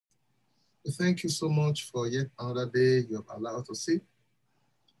We thank you so much for yet another day you have allowed us to see.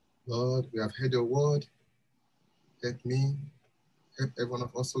 Lord, we have heard your word. Help me, help every one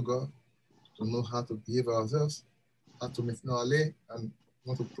of us, oh God, to know how to behave ourselves, how to maintain our lane, and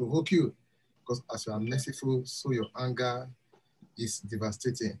not to provoke you. Because as you are merciful, so your anger is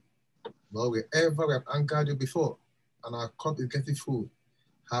devastating. Lord, wherever we have angered you before, and our cup is getting full,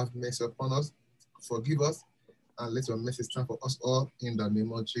 have mercy upon us, forgive us, and let your mercy stand for us all in the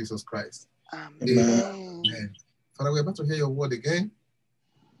name of Jesus Christ. Amen. Amen. Father, we're about to hear your word again.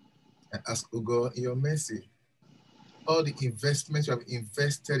 I ask, oh God, in your mercy, all the investments you have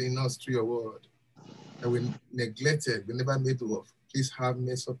invested in us through your word that we neglected, we never made of, please have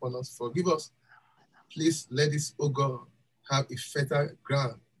mercy upon us, forgive us. Please let this, oh God, have a fertile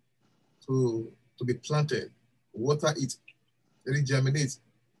ground to be planted, water it, let it germinate,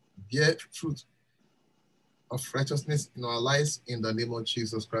 bear fruit of righteousness in our lives in the name of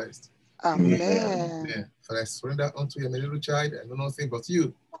Jesus Christ. Amen. Amen. For I surrender unto you, my little child, I know nothing but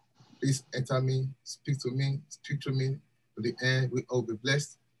you. Please enter me, speak to me to the end. We all be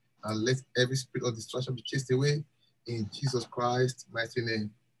blessed, and let every spirit of distraction be chased away in Jesus Christ's mighty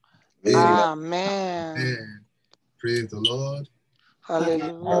name. Amen. Amen. Praise the Lord.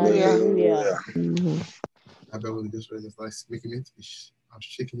 Hallelujah. I will just ready to start making it. I'm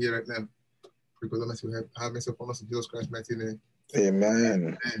shaking here right now. Because unless we have mercy upon us in Jesus Christ's mighty name.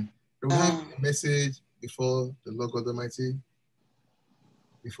 Amen. Amen. We have a message before the Lord God Almighty,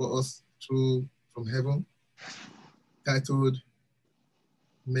 before us from heaven, titled,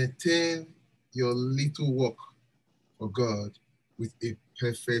 Maintain Your Little Walk for God with a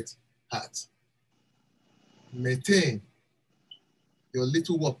Perfect Heart. Maintain your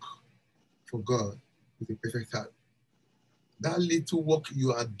little walk for God with a perfect heart. That little work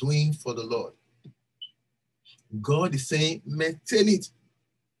you are doing for the Lord, God is saying, maintain it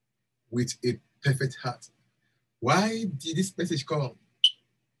with a perfect heart. Why did this message come?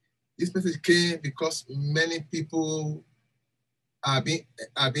 This message came because many people are being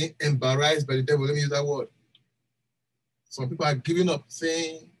embarrassed by the devil. Let me use that word. Some people are giving up,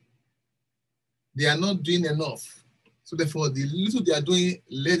 saying they are not doing enough. So therefore, the little they are doing,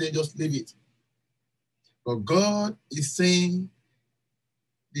 let them just leave it. But God is saying,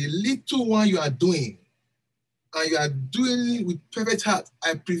 the little one you are doing, and you are doing it with perfect heart,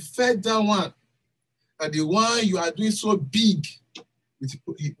 I prefer that one than the one you are doing so big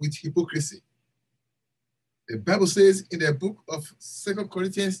with hypocrisy. The Bible says in the book of 2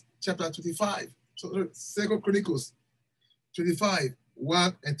 Corinthians chapter 25, 2 Chronicles 25,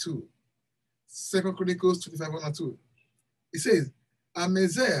 1 and 2. 2 Chronicles 25, 1 and 2. It says,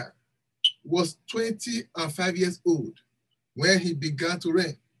 Amaziah was 25 years old when he began to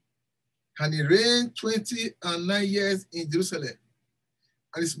reign. And he reigned 29 years in Jerusalem.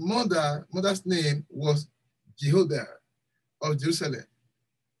 And his mother's name was Jehoiada of Jerusalem.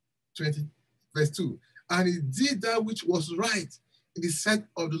 20, verse 2. And he did that which was right in the sight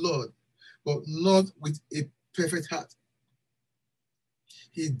of the Lord, but not with a perfect heart.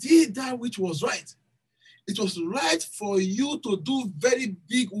 He did that which was right. It was right for you to do very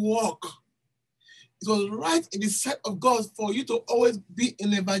big work. It was right in the sight of God for you to always be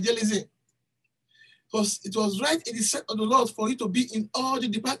in evangelism. Because it was right in the sight of the Lord for you to be in all the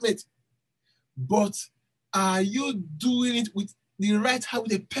departments. But are you doing it with the right heart,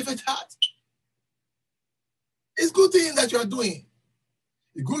 with a perfect heart? It's good thing that you are doing.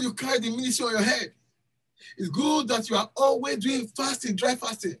 It's good you carry the ministry on your head. It's good that you are always doing fasting, dry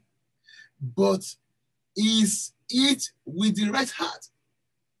fasting. But is it with the right heart?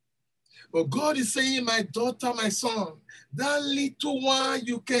 But God is saying, my daughter, my son, that little one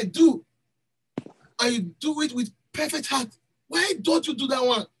you can do, and you do it with perfect heart. Why don't you do that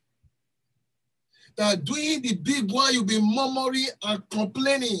one? That doing the big one, you'll be murmuring and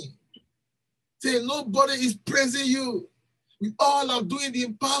complaining. Say, nobody is praising you. We all are doing,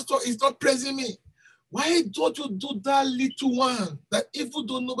 the pastor is not praising me. Why don't you do that little one? That even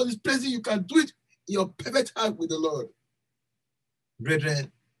though nobody's praising you, can do it in your perfect heart with the Lord.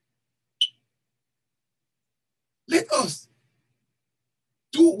 Brethren, let us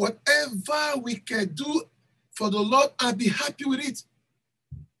do whatever we can do for the Lord and be happy with it.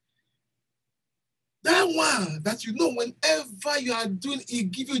 That one that you know, whenever you are doing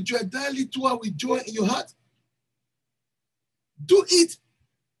it, give you joy, that little one with joy in your heart. Do it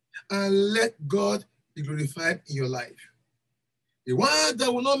and let God be glorified in your life. The one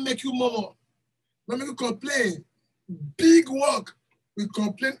that will not make you murmur, not make you complain, big work, we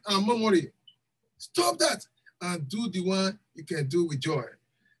complain and murmuring. Stop that and do the one you can do with joy.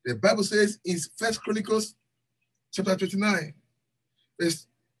 The Bible says in 1 Chronicles chapter 29, verse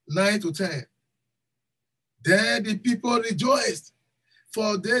 9 to 10. Then the people rejoiced,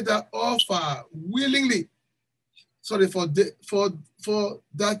 for they that offer willingly. Sorry, for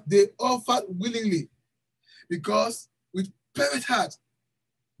that they offered willingly, because with perfect heart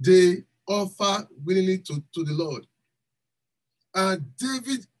they offer willingly to the Lord. And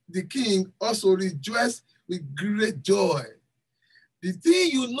David the king also rejoiced with great joy. The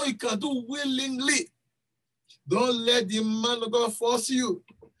thing you know you can do willingly, don't let the man of God force you.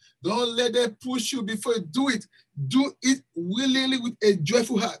 Don't let them push you before you do it. Do it willingly with a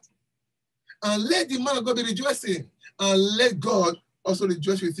joyful heart. And let the man of God be rejoicing. And let God also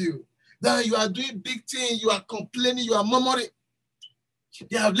rejoice with you. Then you are doing big things, you are complaining, you are murmuring.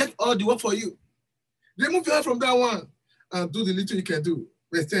 They have left all the work for you. Remove your hand from that one and do the little you can do.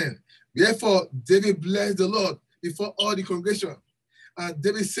 Verse 10. Therefore, David blessed the Lord before all the congregation. And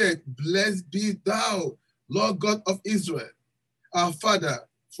David said, blessed be thou, Lord God of Israel, our Father,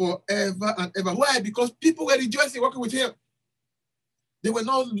 forever and ever. Why? Because people were rejoicing working with him. They were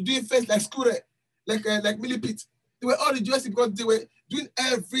not doing face like scure, like millipede. They were all rejoicing because they were doing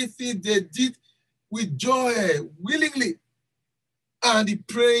everything they did with joy, willingly. And the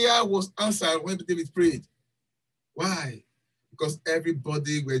prayer was answered when David prayed. Why? Because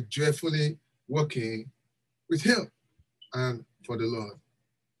everybody were joyfully working with him and for the Lord.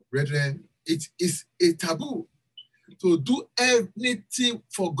 Brethren, it is a taboo to do anything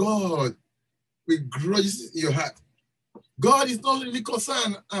for God with grudges in your heart. God is not really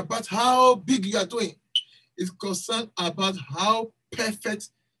concerned about how big you are doing. He's concerned about how perfect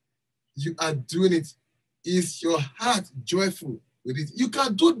you are doing it. Is your heart joyful with it? You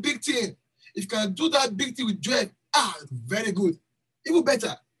can do big thing. If you can do that big thing with joy, very good. Even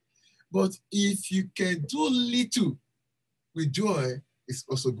better. But if you can do little with joy, it's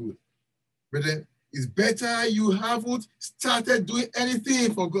also good. Brethren, it's better you haven't started doing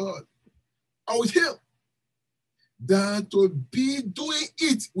anything for God or with him than to be doing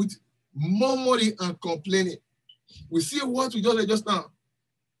it with murmuring and complaining. We see what we just read just now.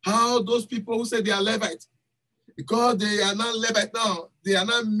 How those people who say they are Levites, because they are not Levite now, they are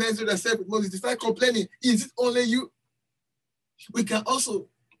not measured themselves with Moses, they start complaining. Is it only you? We can also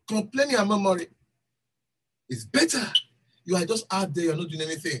complain and murmuring. It's better you are just out there, you're not doing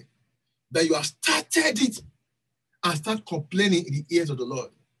anything, that you have started it and start complaining in the ears of the Lord.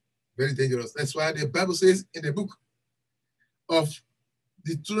 Very dangerous. That's why the Bible says in the book of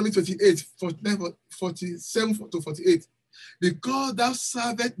Deuteronomy 28, 47 to 48, because thou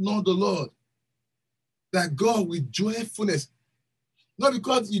servest not the Lord, that God with joyfulness, not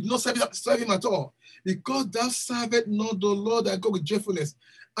because you do not serve him at all, because thou servest not the Lord that God with joyfulness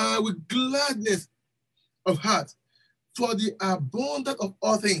and with gladness of heart, for the abundance of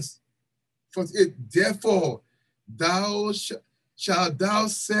all things. 48, therefore thou shalt thou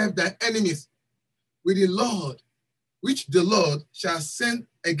serve thy enemies with the Lord, which the Lord shall send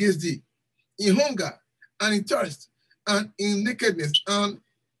against thee, in hunger and in thirst and in nakedness and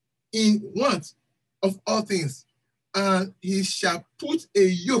in want of all things. And he shall put a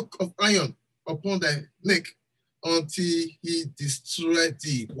yoke of iron upon thy neck until he destroy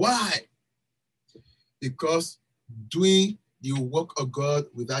thee. Why? Because doing the work of God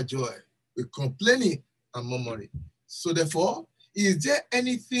without joy, with complaining and murmuring. So therefore, is there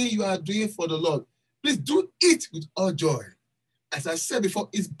anything you are doing for the Lord? Please do it with all joy. As I said before,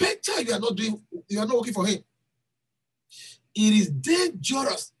 it's better you are not working for him. It is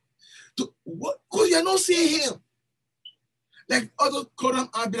dangerous to work because you are not seeing him. Like other Koram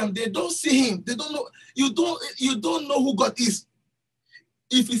Abraham, they don't see him. They don't know. You don't know who God is.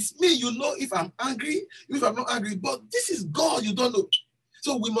 If it's me, you know if I'm angry, if I'm not angry. But this is God, you don't know.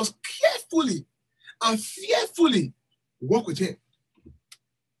 So we must carefully and fearfully work with him.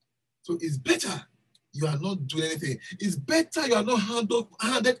 So it's better you are not doing anything. It's better you are not handled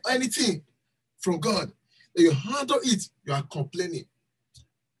anything from God. That you handle it, you are complaining.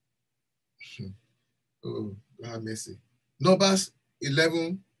 Oh, God have mercy. Numbers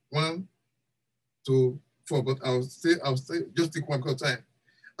 11, 1 to 4, but I'll say just take one time.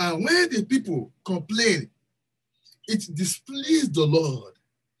 And when the people complained, it displeased the Lord.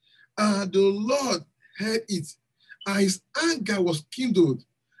 And the Lord heard it, and his anger was kindled,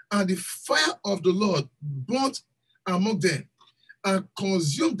 and the fire of the Lord burnt among them, and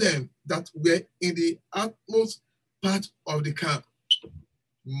consumed them that were in the utmost part of the camp.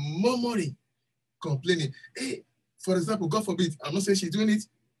 Murmuring, complaining. Hey, for example, God forbid, I'm not saying she's doing it.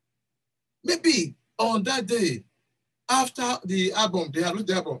 Maybe on that day, after the album, they have reached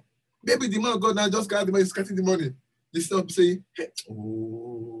the album, maybe the man of God now just got the money, is cutting the money. They stop saying, hey,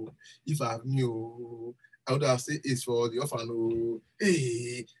 oh, if I knew, I would have said it's for the orphan. Oh,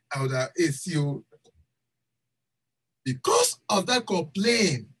 hey, I would have see you. Because of that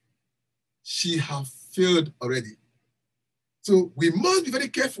complaint, she have failed already. So we must be very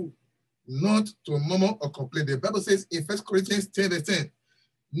careful not to murmur or complain. The Bible says in 1 Corinthians 10, verse 10,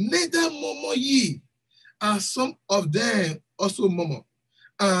 neither murmur ye, as some of them also murmur,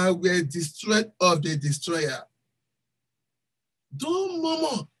 and were destroyed of the destroyer. Don't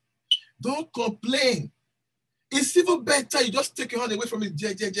murmur. Don't complain. It's even better you just take your hand away from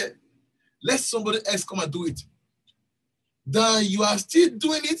it. Let somebody else come and do it. Then you are still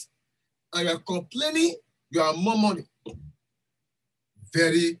doing it and you are complaining, you are murmuring.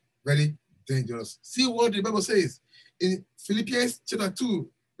 Very, very dangerous. See what the Bible says in Philippians chapter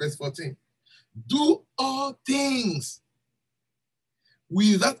 2, verse 14. Do all things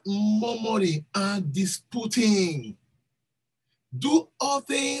without murmuring and disputing. Do all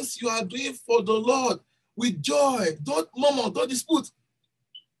things you are doing for the Lord with joy. Don't murmur, don't dispute.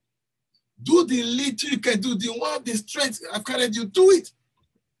 Do the little you can do. The one, the strength I've carried you, do it.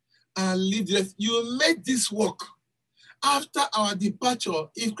 And leave the rest. You made this work. After our departure,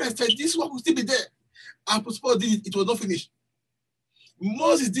 if Christ said this work will still be there. Apostle did it, it was not finished.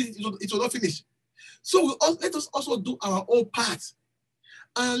 Moses did it, it was not finished. So let us also do our own part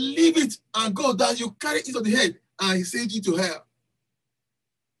and leave it and go down. You carry it on the head and he sends you to hell.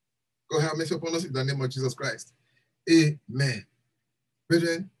 God have mercy upon us in the name of Jesus Christ. Amen.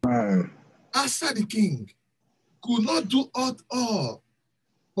 Brethren, Asa the king could not do all,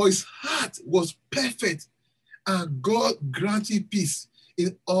 but his heart was perfect, and God granted peace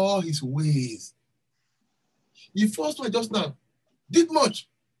in all his ways. The first one just now did much,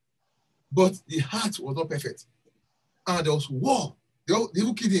 but the heart was not perfect. And there was war. They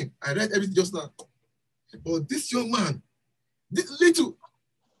even killed him. I read everything just now. But this young man did little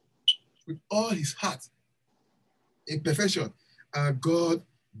with all his heart in perfection, and God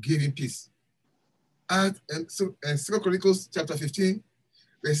gave him peace. And so 2 Chronicles chapter 15,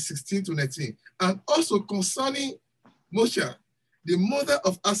 verse 16 to 19. And also concerning Moshe, the mother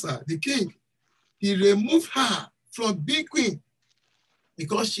of Asa, the king, he removed her from being queen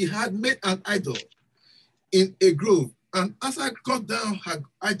because she had made an idol in a grove. And Asa cut down her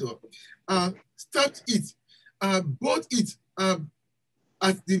idol and stabbed it and burned it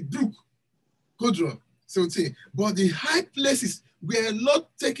at the brook Kodron. 17. But the high places were not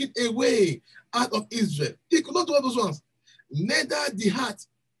taken away out of Israel. He could not do all those ones. Neither the heart,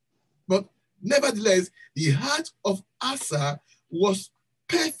 but nevertheless, the heart of Asa was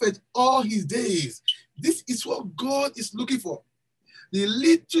perfect all his days. This is what God is looking for. The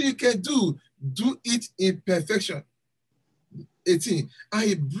little you can do it in perfection. 18. And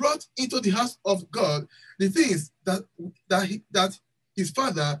he brought into the house of God the things that his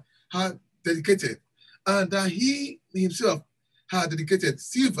father had dedicated, and that he himself had dedicated,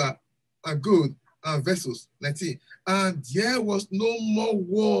 silver and gold and vessels. 19. And there was no more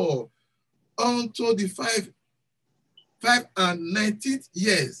war until the 5 and 19th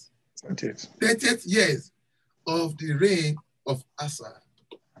years, 30th years of the reign of Asa.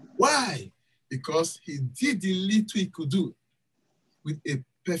 Why? Because he did the little he could do with a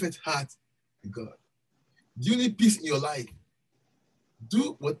perfect heart with God. Do you need peace in your life?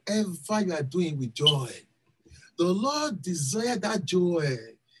 Do whatever you are doing with joy. The Lord desires that joy,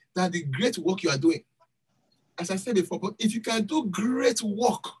 that the great work you are doing. As I said before, but if you can do great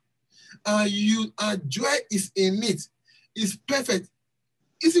work and joy is in it, is perfect,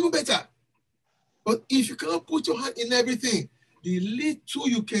 it's even better. But if you cannot put your hand in everything, the little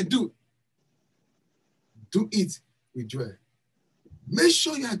you can do it with joy. Make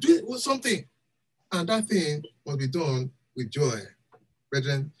sure you are doing something, and that thing must be done with joy.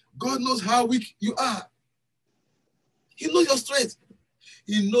 Brethren, God knows how weak you are. He knows your strength.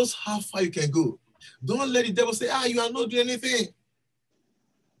 He knows how far you can go. Don't let the devil say, you are not doing anything.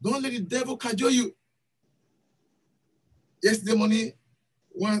 Don't let the devil cajole you. Yesterday morning,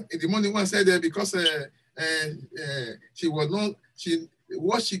 one said that because she was not,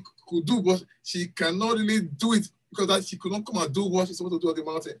 what she could do, but she cannot really do it because that she could not come and do what she's supposed to do on the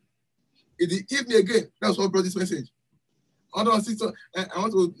mountain. In the evening again, that's what brought this message. Otherwise, I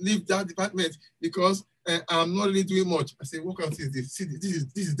want to leave that department because I'm not really doing much. I say, what kind of thing is this? See,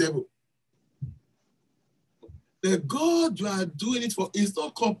 this is devil. The God you are doing it for is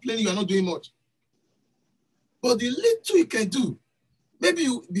not complaining you are not doing much. But the little you can do, maybe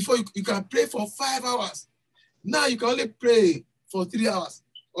before you can pray for 5 hours. Now you can only pray for 3 hours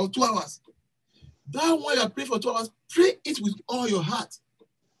or 2 hours. That one you are praying for 2 hours, pray it with all your heart.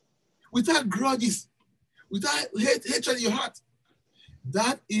 Without grudges, without hatred in your heart.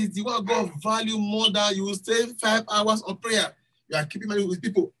 That is the one God value more than you will stay 5 hours on prayer. You are keeping money with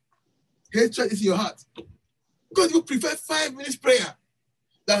people. Hatred is in your heart. Because you prefer 5 minutes prayer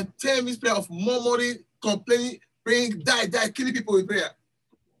than 10 minutes prayer of murmuring, complaining, praying, die, killing people with prayer.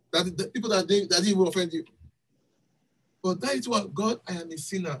 That the people that didn't even offend you. But that is what God, I am a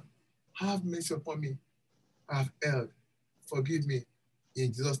sinner. Have mercy upon me. I have erred. Forgive me.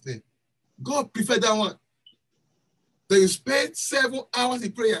 In Jesus' name. God preferred that one. That you spend 7 hours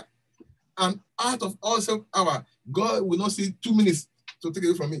in prayer. And out of all 7 hours, God will not see 2 minutes to take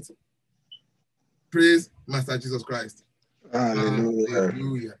away from it. Praise Master Jesus Christ. Hallelujah.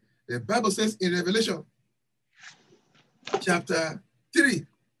 Hallelujah. The Bible says in Revelation chapter 3,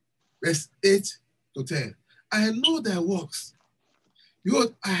 verse 8 to 10, I know thy works.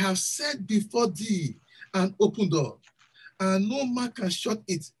 Behold, I have set before thee an open door, and no man can shut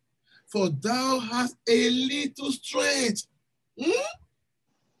it, for thou hast a little strength.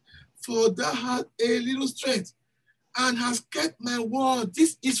 For thou hast a little strength, and hast kept my word.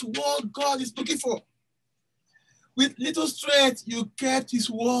 This is what God is looking for. With little strength, you kept his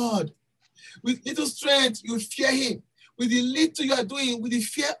word. With little strength, you fear him. With the little you are doing, with the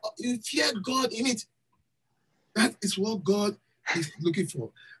fear, you fear God in it. That is what God is looking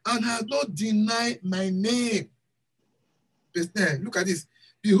for. And has not denied my name. Verse 9, look at this.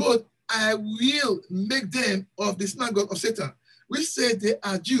 Behold, I will make them of the synagogue of Satan, which say they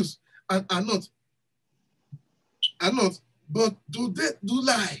are Jews and are not, but do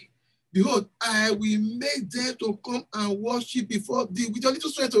lie. Behold, I will make them to come and worship before thee with your little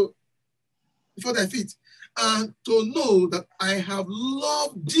strength before thy feet, and to know that I have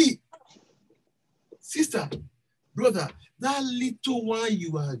loved thee. Sister, brother, that little one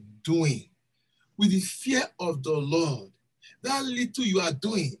you are doing with the fear of the Lord, that little you are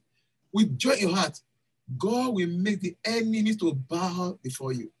doing with joy in your heart, God will make the enemies to bow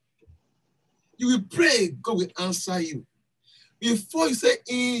before you. You will pray, God will answer you. Before you say,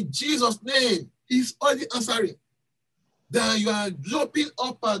 in Jesus' name, he's already answering. Then you are dropping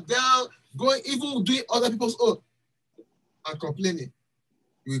up and down, going, even doing other people's own, and complaining.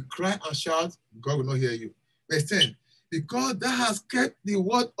 You will cry and shout, God will not hear you. Verse 10, because thou hast kept the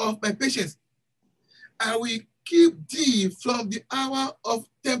word of my patience, I will keep thee from the hour of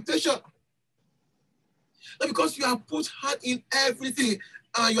temptation. Not because you have put hand in everything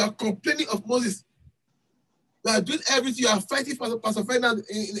and you are complaining of Moses. You are doing everything. You are fighting for Pastor Ferdinand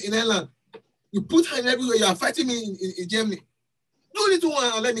in Ireland. You put hand everywhere. You are fighting me in Germany. Do little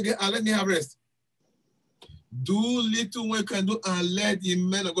one and let me have rest. Do little one you can do and let the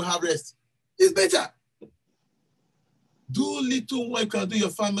men of God have rest. It's better. Do little one you can do your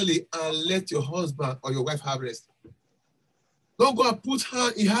family and let your husband or your wife have rest. Don't go and put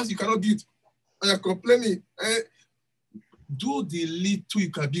hand in house you cannot build. And you're complaining. Do the little you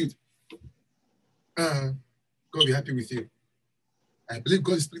can build. God will be happy with you. I believe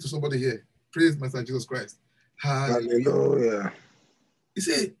God is speaking to somebody here. Praise Master Jesus Christ. Hallelujah. He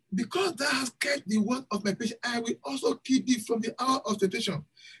said, because thou hast kept the word of my patience, I will also keep thee from the hour of temptation,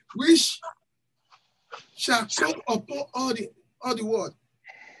 which shall come upon all the world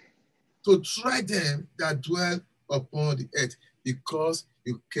to try them that dwell upon the earth, because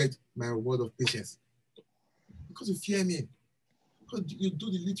you kept my word of patience. Because you fear me. Because you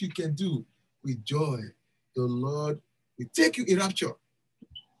do the little you can do with joy. The Lord will take you in rapture.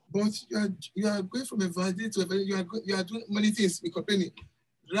 But you are going from evangelism to evangelism. You are doing many things with complaining.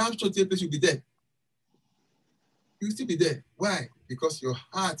 Rapture to a place, you'll be there. You will still be there. Why? Because your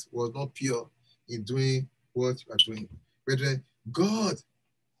heart was not pure in doing what you are doing. Brethren, God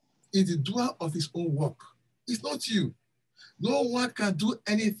is the doer of his own work. It's not you. No one can do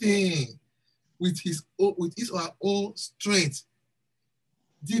anything with his or her own strength.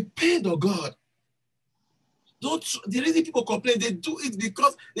 Depend on God. The reason people complain, they do it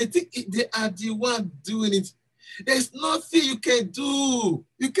because they think they are the one doing it. There's nothing you can do.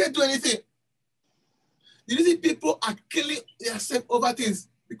 You can't do anything. The reason people are killing themselves over things,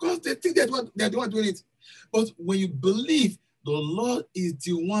 because they think they're the one doing it. But when you believe the Lord is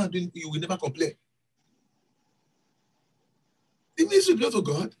the one doing it, you will never complain. The ministry belongs to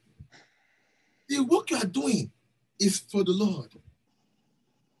God. The work you are doing is for the Lord.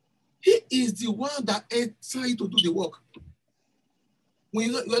 He is the one that enters you to do the work.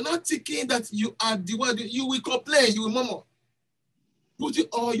 When you are not thinking that you are the one, you will complain, you will murmur. Put in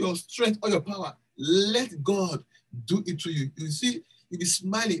all your strength, all your power. Let God do it to you. You see, you'll be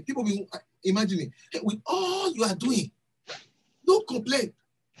smiling. People will be imagining, hey, with all you are doing, don't complain.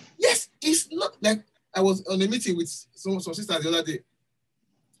 Yes, it's not like I was on a meeting with some sisters the other day.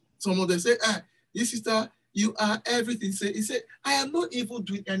 Someone they said, this sister, You are everything. He said, I am not even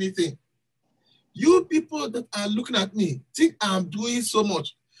doing anything. You people that are looking at me think I'm doing so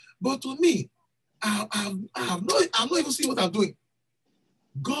much. But to me, I'm not even seeing what I'm doing.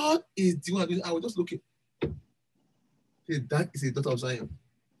 God is the one doing. I was just looking. That is a daughter of Zion.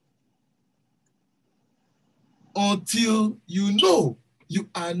 Until you know you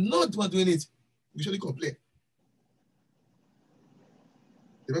are not the one doing it, you usually complain.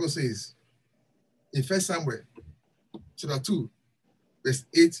 The Bible says in 1 Samuel chapter 2, verse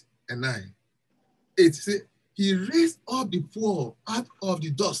 8 and 9. 8 says, he raised up the poor out of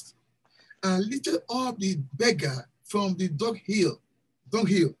the dust and lifted up the beggar from the dunghill,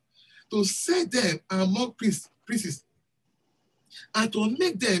 to set them among princes, and to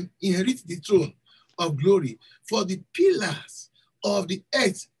make them inherit the throne of glory. For the pillars of the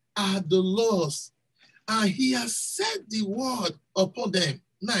earth are the Lord's, and he has set the word upon them.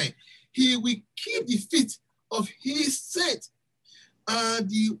 9. He will keep the feet of his saints, and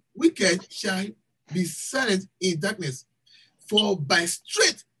the wicked shall be silent in darkness. For by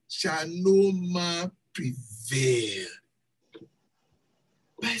strength shall no man prevail.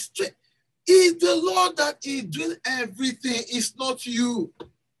 By strength. It's the Lord that is doing everything. It's not you.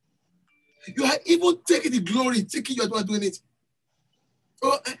 You are even taking the glory, thinking you are the one doing it.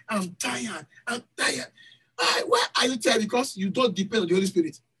 Oh, I'm tired. I'm tired. Why are you tired? Because you don't depend on the Holy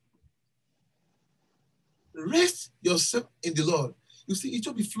Spirit. Rest yourself in the Lord. You see, it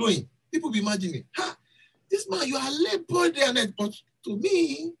will be flowing. People will be imagining, this man, you are laboring day and night, but to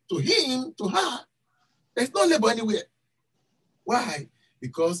me, to him, to her, there's no labor anywhere. Why?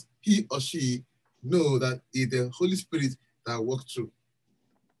 Because he or she know that it's the Holy Spirit that works through.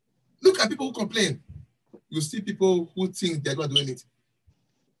 Look at people who complain. You see people who think they're not doing it.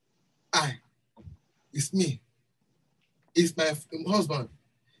 It's me. It's my husband.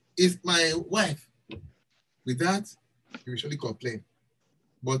 It's my wife. With that, you usually complain.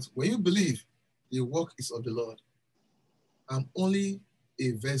 But when you believe the work is of the Lord, I'm only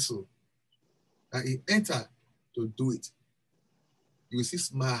a vessel that he entered to do it. You will see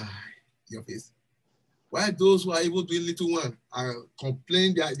smile in your face. While those who are able to do little one are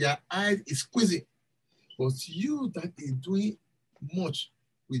complaining that their eyes is squeezing. But you that is doing much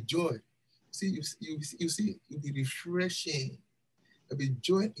with joy, you see, you'll be refreshing. There'll be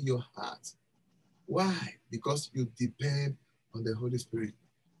joy in your heart. Why? Because you depend on the Holy Spirit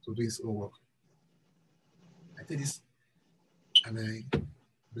to do his own work. I tell this, and I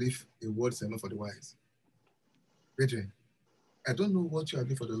believe the word is enough for the wise. Brethren, I don't know what you are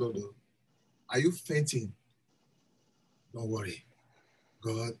doing for the Lord, though. Are you fainting? Don't worry.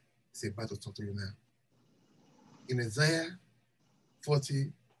 God is about to talk to you now. In Isaiah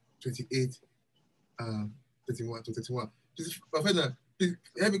 40, 28, 31 to 31. Please, Professor, please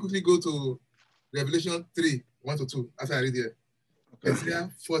help me quickly go to Revelation 3, 1 to 2, after I read here. Okay. Isaiah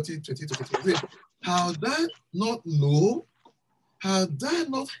 40, 20 to 21. How thou not know, how thou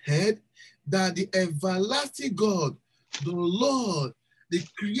not heard that the everlasting God, the Lord, the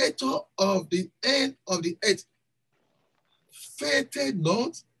creator of the end of the earth, fainted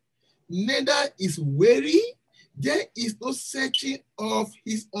not, neither is weary, there is no searching of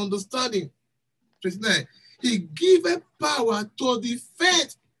his understanding. 29. He giveth power to the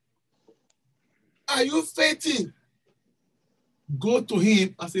faint. Are you fainting? Go to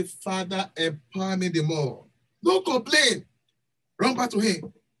him and say, Father, empower me the more. Don't complain. Run back to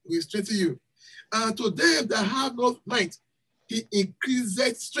him. He will strengthen you. And to them that have no might, he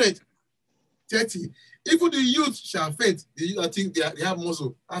increaseth strength. 30. Even the youth shall faint. The youth, I think they have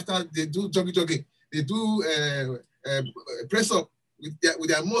muscle. After they do jogging, they do press up with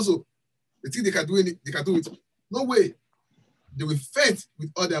their muscle. They think they can do it. They can do it. No way. They will faint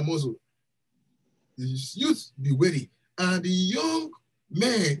with all their muscle. The youth be weary, and the young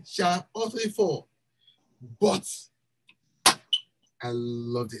men shall also fall. But I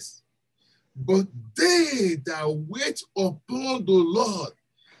love this. But they that wait upon the Lord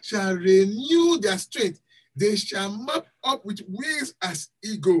shall renew their strength. They shall mount up with wings as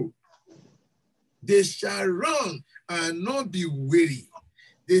eagle. They shall run and not be weary.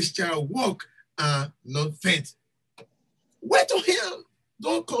 They shall walk and not faint. Wait on him.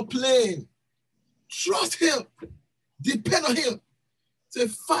 Don't complain. Trust him. Depend on him. Say,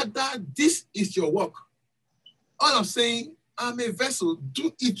 Father, this is your work. All I'm saying, I'm a vessel.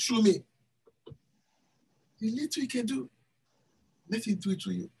 Do it through me. The little you can do, let him do it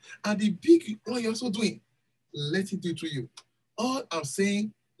through you. And the big one you're also doing, let him do it through you. All I'm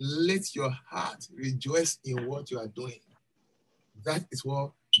saying, let your heart rejoice in what you are doing. That is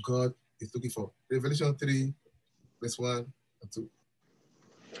what God is looking for. Revelation 3, verse 1 and 2.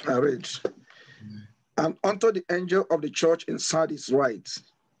 I read. And unto the angel of the church in Sardis write,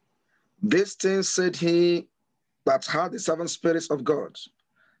 these things said he that had the 7 spirits of God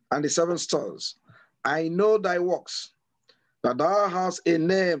and the 7 stars. I know thy works, that thou hast a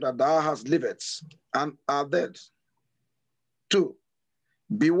name, that thou hast lived and art dead. 2,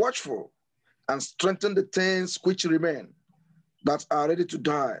 be watchful and strengthen the things which remain, that are ready to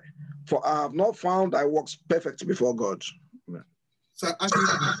die, for I have not found thy works perfect before God. Amen. So actually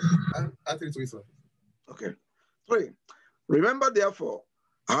to it, sir. Okay. 3, remember therefore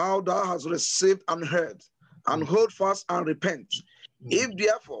how thou hast received and heard, and hold fast and repent. If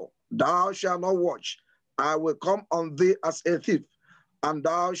therefore thou shalt not watch, I will come on thee as a thief, and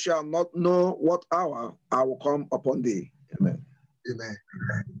thou shalt not know what hour I will come upon thee. Amen. Amen.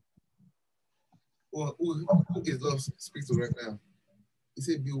 Well, who is Lord speaks to right now? He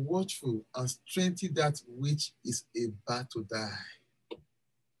said, be watchful and strengthen that which is about to die.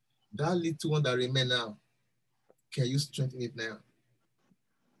 That little one that remains now, can you strengthen it now?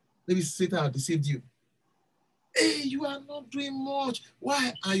 Maybe Satan has deceived you. Hey, you are not doing much.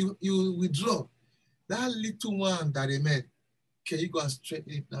 Why are you withdraw? That little one that remains, can you go and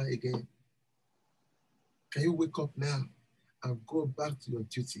strengthen it now again? Can you wake up now and go back to your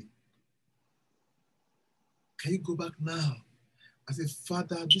duty? Can you go back now? I say,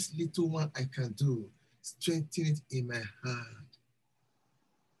 Father, this little one I can do, strengthen it in my hand.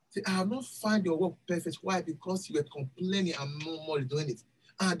 See, I have not found your work perfect. Why? Because you were complaining and no more doing it.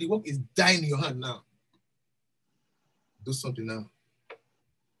 And the work is dying in your hand now. Do something now.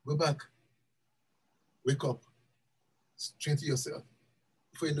 Go back. Wake up. Strengthen yourself.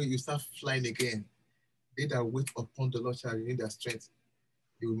 Before you know, you start flying again. They that wait upon the Lord shall renew their strength.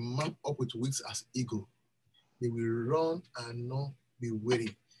 They will mount up with wings as eagle. They will run and not be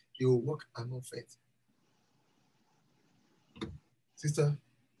weary. They will walk and not faint. Sister,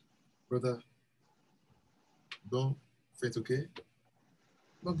 brother, don't faint, okay?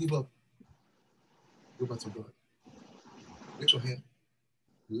 Don't give up. Go back to God. Wait on him.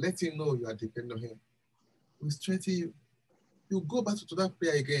 Let him know you are dependent on him. He will strengthen you. You go back to that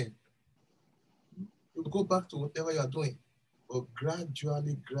prayer again. You go back to whatever you are doing. But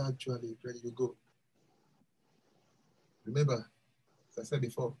gradually you go. Remember, as I said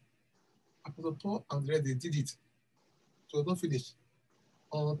before, Apostle Paul and the rest, they did it. So it was not finished.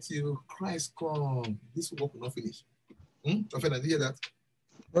 Until Christ comes, this work will not finish. Prophet, did you hear that?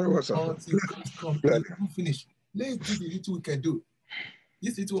 Very well, sir. Until Christ comes, it will not finish. Let's do the little we can do.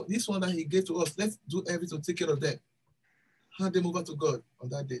 This one that he gave to us, let's do everything to take care of them. Hand them over to God on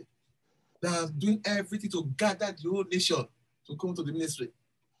that day. They are doing everything to gather the whole nation to come to the ministry.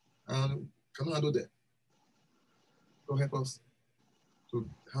 And cannot handle them. God help us to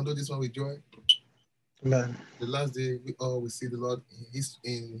handle this one with joy. Amen. The last day, we all will see the Lord in his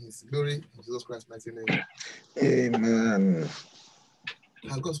glory, in Jesus Christ's mighty name. Amen.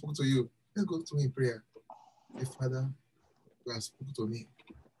 Has God spoken to you? Let's go to him in prayer. Say, Father, you have spoken to me.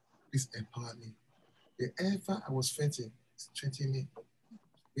 Please empower me. Wherever I was fainting, strengthen me.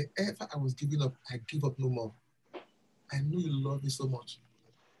 Wherever I was giving up, I give up no more. I know you love me so much.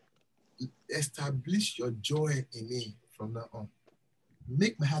 Establish your joy in me from now on.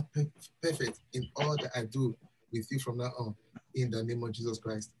 Make my heart perfect in all that I do with you from now on. In the name of Jesus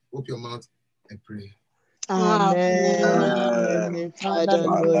Christ. Open your mouth and pray. Amen. Father,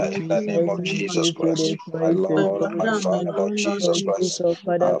 Lord In the name of Jesus Jesus, give Christ, you the my praise and Lord and my glory. Father, Lord Jesus Lord Christ. Jesus,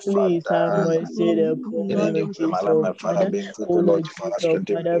 Father, Our please have Father, mercy upon in me, the Lord name of my life, Jesus, my Father, Father. being to Oh the Lord, Lord Father, Jesus,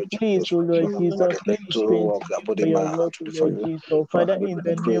 strengthen me, Father, Lord please, Jesus oh Christ. Lord Father, Jesus, Father, please to strengthen walk, I me put for in my your heart work, to oh do for Lord you. Jesus, Father, Father, give in me the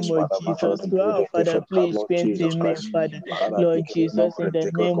the grace, name of Father, my Father, Jesus, to do well, the Father, perfect part, please Lord Jesus strengthen me, Christ. Father. Father, Lord take away Jesus, in memory, the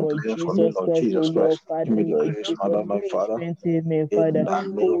take away name of complaint from me, Jesus Lord Christ, oh Jesus Lord, Christ. Father, Give me the Lord grace, Jesus, Father, my please Father. strengthen me, In Father. the Oh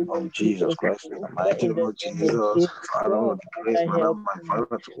name of Lord Jesus Jesus, Christ, in the Father, mighty in name the of name of Jesus, Jesus, Father, well, the grace, Father, Father, help my me.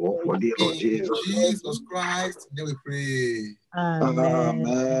 Father, to walk Lord for thee, Lord In Jesus, Jesus. help Jesus me. Christ, then we pray. Amen.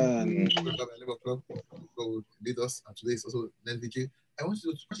 Amen. Remember, by 11 o'clock, God will lead us, and today is also NVG. I want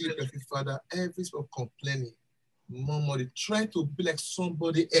you to quickly pray, Father, every sort of complaining, murmuring, try to be like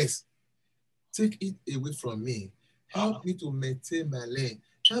somebody else. Take it away from me. Help me to maintain my lane.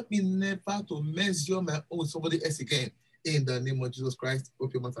 Help me never to measure my own with somebody else again. In the name of Jesus Christ,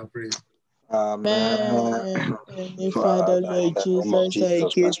 open your mouth and pray. Amen. Amen. Heavenly Father, Father, in Lord the name of Jesus, I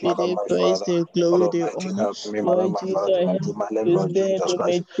Jesus give Christ, you Father, the my praise, Father, the God glory, the Almighty, honor. help me, Mother, Lord my Jesus, Father, to help maintain my me name, to Lord stand Jesus to Christ.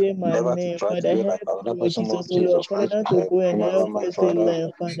 maintain my Never to name, try to Father. be like Help me, another Lord person, Jesus, Lord oh Lord, Jesus Father, Christ. not to Help go me, and Mother, help my person Father,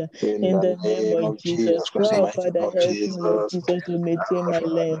 learn, Father. in In the the name name of of Jesus, Jesus Christ, the well, mighty name Father, of help me, Lord Jesus. Jesus, to maintain Our my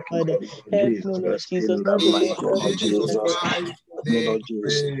Father, lane, in the Father. name of Help me, Jesus Lord Christ, Jesus, in the not to go In mighty and name help of Jesus person Jesus. learn. Christ, Help me, name Lord we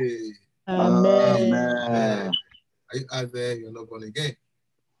Jesus. pray. Amen. Amen. Amen. Are you out there? You're not born again.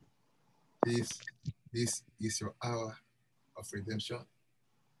 Please This is your hour of redemption.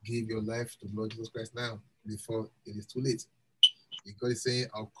 Give your life to the Lord Jesus Christ now before it is too late. If God is saying,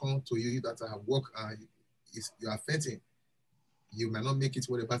 I'll come to you that I have walked and you are fainting. You might not make it.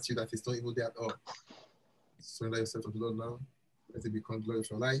 What about you that is not even there at all? Surrender yourself to the Lord now. Let it become glory of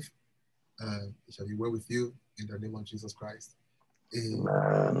your life. And it shall be well with you in the name of Jesus Christ.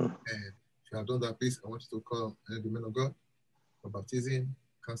 Amen. And if you have done that, please, I want you to call the men of God for baptism,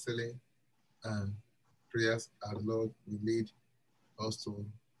 counseling, and prayers. Our Lord will lead us to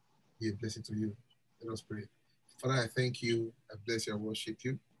be a blessing to you. Let us pray. Father, I thank you. I bless you. I worship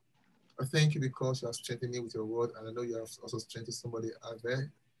you. I thank you because you have strengthened me with your word, and I know you have also strengthened somebody out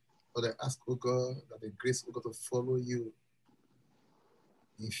there. Lord, I ask, oh God, that the grace, oh God, to follow you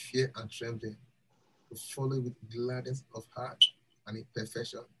in fear and trembling, to follow with gladness of heart and in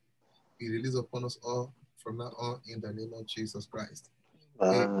perfection, be released upon us all from now on in the name of Jesus Christ.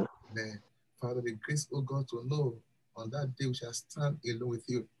 Amen. Father, the grace, oh God, to know on that day we shall stand alone with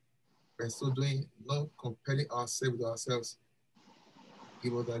you. By so doing, not comparing ourselves with ourselves.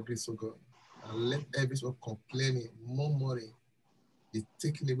 Give us that grace, oh God. And let every sort of complaining, murmuring, be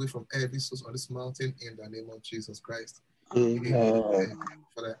taken away from every source on this mountain in the name of Jesus Christ. Amen.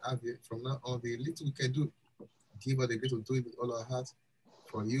 Father, I have it from now on, the little we can do, give us the grace to do it with all our hearts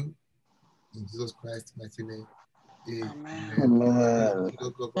for you in Jesus Christ's mighty name. Amen. Amen.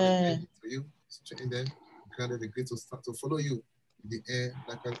 God, to you, strengthen them, grant them the grace to start to follow you in the air,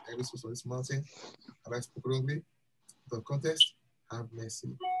 like every source on this mountain. Have I spoken wrongly? The contest, have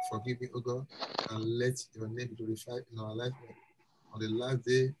mercy, forgive me, O God, and let your name be glorified in our life. On the last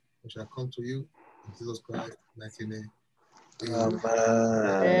day, we shall come to you in Jesus Christ's mighty name.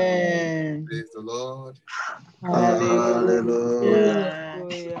 Amen. Praise the Lord. Hallelujah.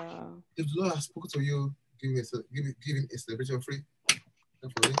 If the Lord has spoken to you, give him a celebration free.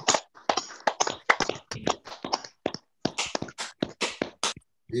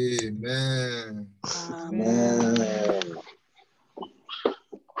 Amen. Amen.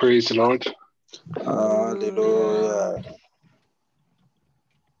 Praise the Lord. Hallelujah.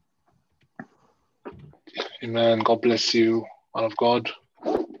 Amen. God bless you, man of God.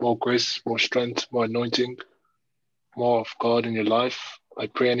 More grace, more strength, more anointing, more of God in your life. I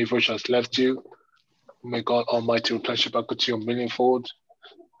pray any virtue has left you. May God Almighty replenish you back to you millionfold.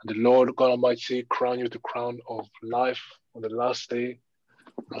 And the Lord God Almighty crown you with the crown of life on the last day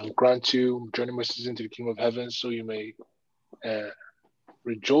and grant you journey mercies into the kingdom of heaven so you may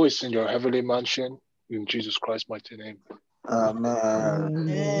rejoice in your heavenly mansion in Jesus Christ's mighty name.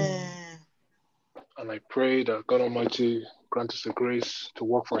 Amen. And I pray that God Almighty grant us the grace to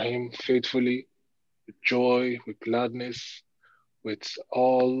work for Him faithfully, with joy, with gladness, with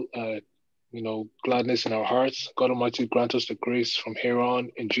all, gladness in our hearts. God Almighty grant us the grace from here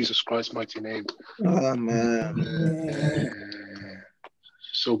on in Jesus Christ's mighty name. Amen.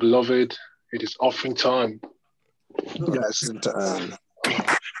 So, beloved, it is offering time. Blessing time.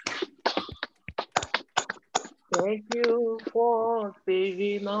 Thank you for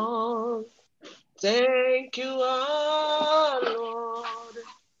saving us. Thank you, our Lord.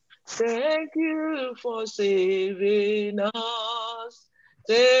 Thank you for saving us.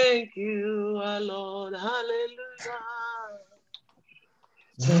 Thank you, our Lord. Hallelujah.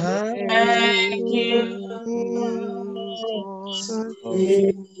 Thank you for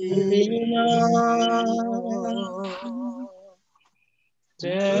saving us.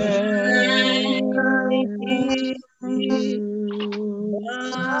 Thank you,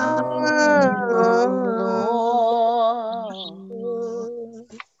 Lord.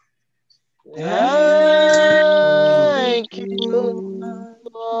 Thank you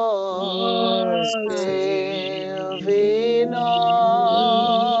for saving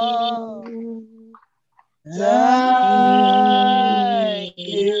us. Thank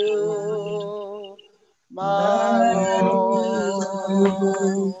you, my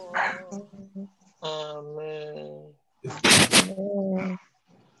Lord. Amen.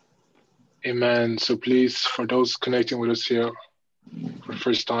 Amen. So please, for those connecting with us here for the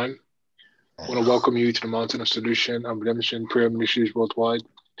first time, I want to welcome you to the Mountain of Solution and Redemption Prayer Ministries worldwide.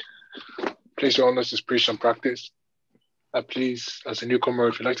 Place your honors is preach and practice. Please, as a newcomer,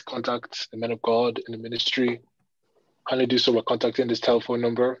 if you'd like to contact the men of God in the ministry, kindly do so by contacting this telephone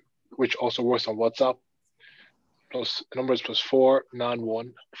number, which also works on WhatsApp. The number is +4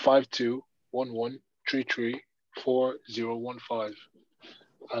 91 52 11 33 4015.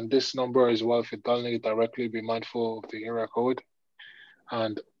 And this number as well, if you're dialing it directly, be mindful of the area code.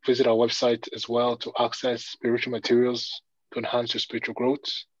 And visit our website as well to access spiritual materials to enhance your spiritual growth.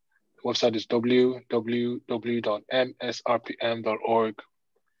 The website is www.msrpm.org.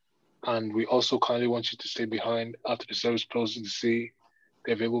 And we also kindly want you to stay behind after the service closes to see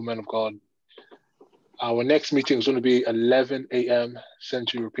the available men of God. Our next meeting is going to be 11 a.m.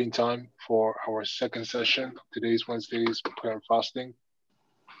 Central European time for our second session. Today's Wednesday's prayer and fasting.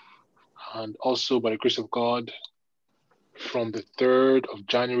 And also, by the grace of God, from the 3rd of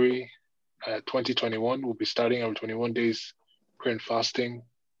January 2021, we'll be starting our 21 days prayer and fasting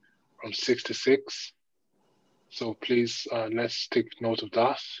from 6 to 6. So please, let's take note of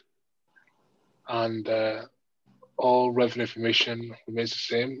that. And all relevant information remains the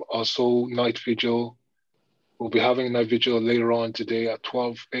same. Also, night vigil. We'll be having a night vigil later on today at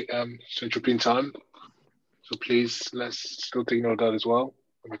 12 a.m. Central European time. So please, let's still take note of that as well.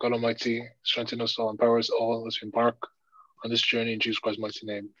 And may God Almighty strengthen us all, empower us all as we embark on this journey in Jesus Christ's mighty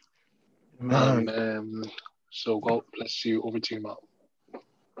name. Amen. So God bless you. Over to you, Mal.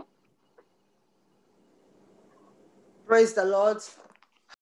 Praise the Lord.